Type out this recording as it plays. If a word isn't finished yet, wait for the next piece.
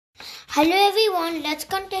Hello everyone, let's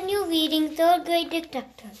continue reading 3rd grade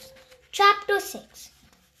detectives. Chapter 6.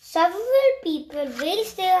 Several people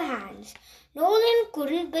raised their hands. Nolan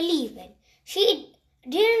couldn't believe it. She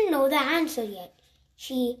didn't know the answer yet.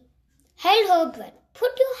 She held her breath.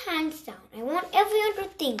 Put your hands down. I want everyone to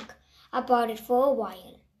think about it for a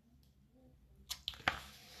while.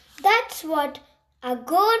 That's what a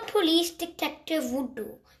good police detective would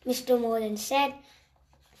do, Mr. Merlin said.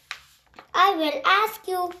 I will ask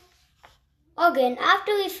you again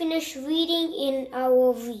after we finish reading in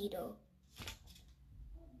our reader.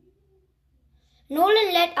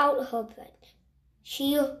 Nolan let out her breath.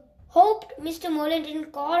 She hoped Mr. Merlin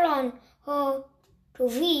didn't call on her to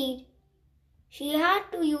read. She had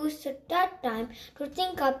to use that time to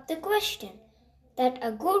think up the question that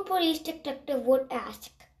a good police detective would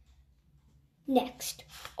ask. Next,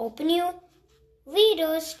 open your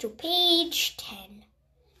readers to page 10,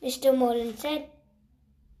 Mr. Merlin said.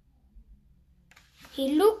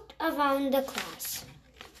 He looked around the class.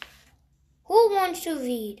 Who wants to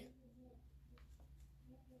read?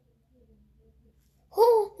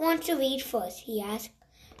 Who wants to read first? He asked.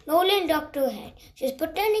 Nolan ducked her head. She was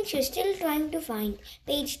pretending she was still trying to find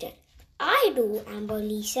page 10. I do, Amber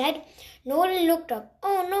Lee said. Nolan looked up.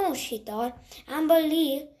 Oh no, she thought. Amber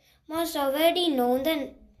Lee must already know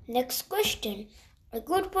the next question a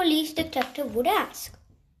good police detective would ask.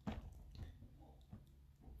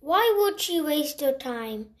 Why would she waste her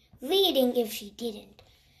time reading if she didn't?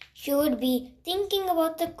 She would be thinking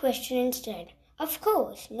about the question instead. Of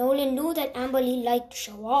course, Nolan knew that Amber Lee liked to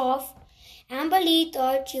show off. Amber Lee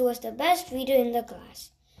thought she was the best reader in the class.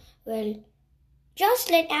 Well, just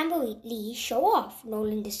let Amber Lee show off,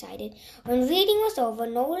 Nolan decided. When reading was over,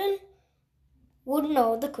 Nolan would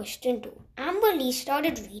know the question too. Amber Lee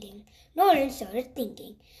started reading. Nolan started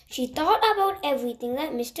thinking. She thought about everything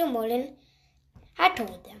that Mr. Merlin had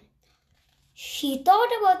told them. She thought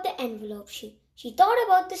about the envelope. She thought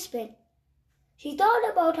about the spin. She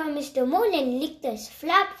thought about how Mr. Merlin licked his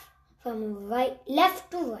flap from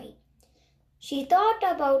left to right. She thought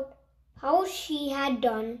about how she had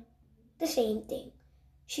done the same thing.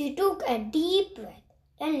 She took a deep breath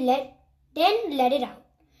and then let it out.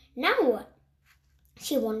 Now what?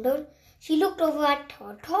 She wondered. She looked over at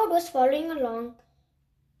Todd. Todd was following along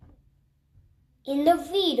in the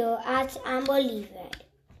reader as Amber Lee read.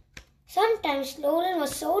 Sometimes Nolan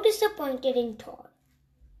was so disappointed in Todd.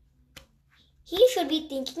 He should be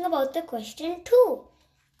thinking about the question too.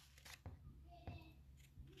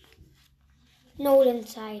 Nolan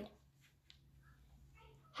sighed.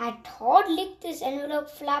 Had Todd licked his envelope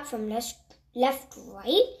flap from left to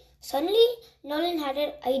right? Suddenly, Nolan had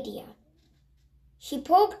an idea. She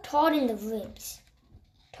poked Todd in the ribs.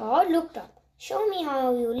 Todd looked up. Show me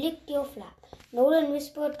how you licked your flap. Nolan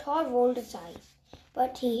whispered. Todd rolled his eyes,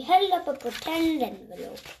 but he held up a pretend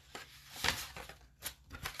envelope.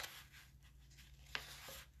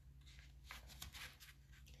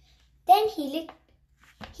 Then he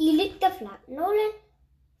licked the flap. Nolan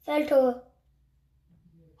felt her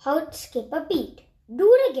heart skip a beat.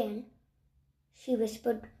 Do it again, she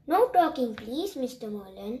whispered. No talking, please, Mr.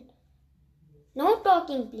 Merlin. No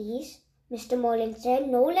talking, please, Mr. Merlin said.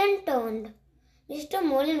 Nolan turned. Mr.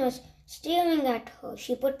 Merlin was staring at her.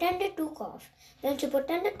 She pretended to cough. Then she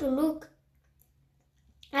pretended to look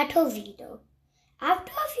at her reader.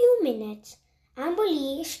 After a few minutes, Amber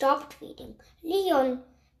Lee stopped reading. Leon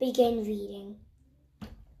began reading.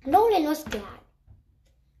 Nolan was glad.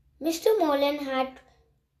 Mr. Merlin had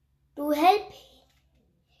to help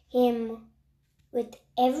him with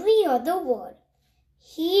every other word.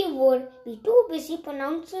 He would be too busy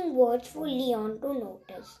pronouncing words for Leon to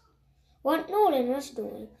notice what Nolan was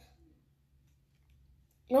doing.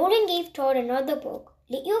 Nolan gave Todd another poke.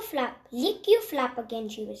 Lick your flap again,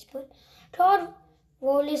 she whispered. Todd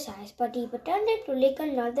rolled his eyes, but he pretended to lick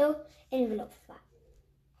another envelope flap.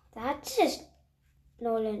 That's it,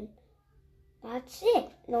 Nolan. That's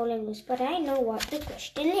it, Nolan whispered. I know what the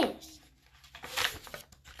question is.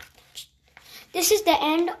 This is the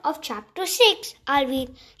end of chapter 6. I'll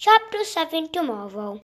read chapter 7 tomorrow.